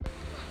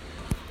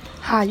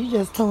Hi, you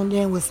just tuned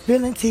in with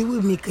Spilling Tea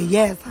with Mika.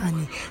 Yes,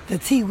 honey, the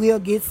tea will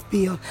get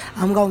spilled.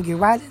 I'm going to get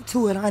right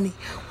into it, honey.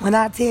 When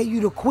I tell you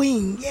the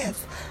queen,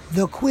 yes,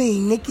 the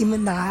queen, Nicki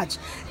Minaj,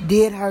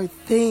 did her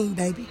thing,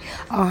 baby,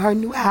 on her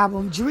new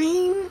album,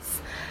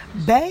 Dreams.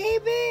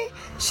 Baby,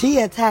 she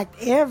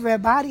attacked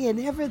everybody and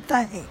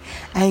everything.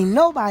 Ain't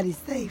nobody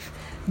safe.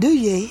 Do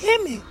you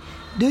hear me?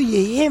 Do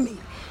you hear me?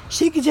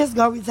 She could just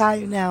go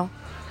retire now.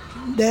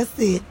 That's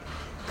it.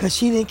 Because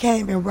she done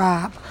came and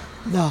robbed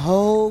the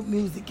whole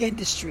music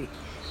industry.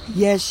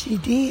 Yes, she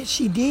did.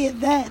 She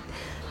did that.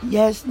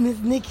 Yes, Miss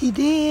Nicki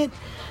did.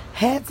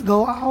 Hats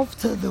go off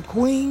to the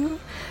queen,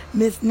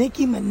 Miss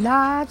Nicki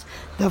Minaj,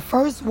 the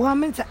first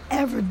woman to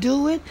ever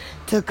do it,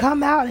 to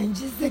come out and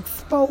just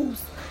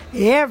expose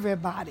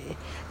everybody.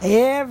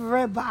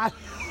 Everybody.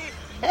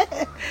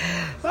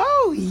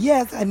 Oh,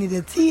 yes, honey,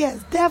 the tea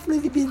has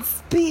definitely been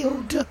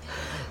spilled.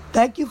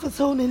 Thank you for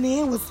tuning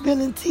in with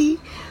Spilling Tea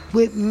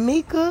with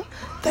Mika.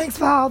 Thanks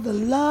for all the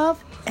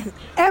love and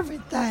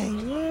everything.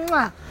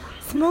 Mwah.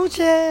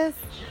 Smooches.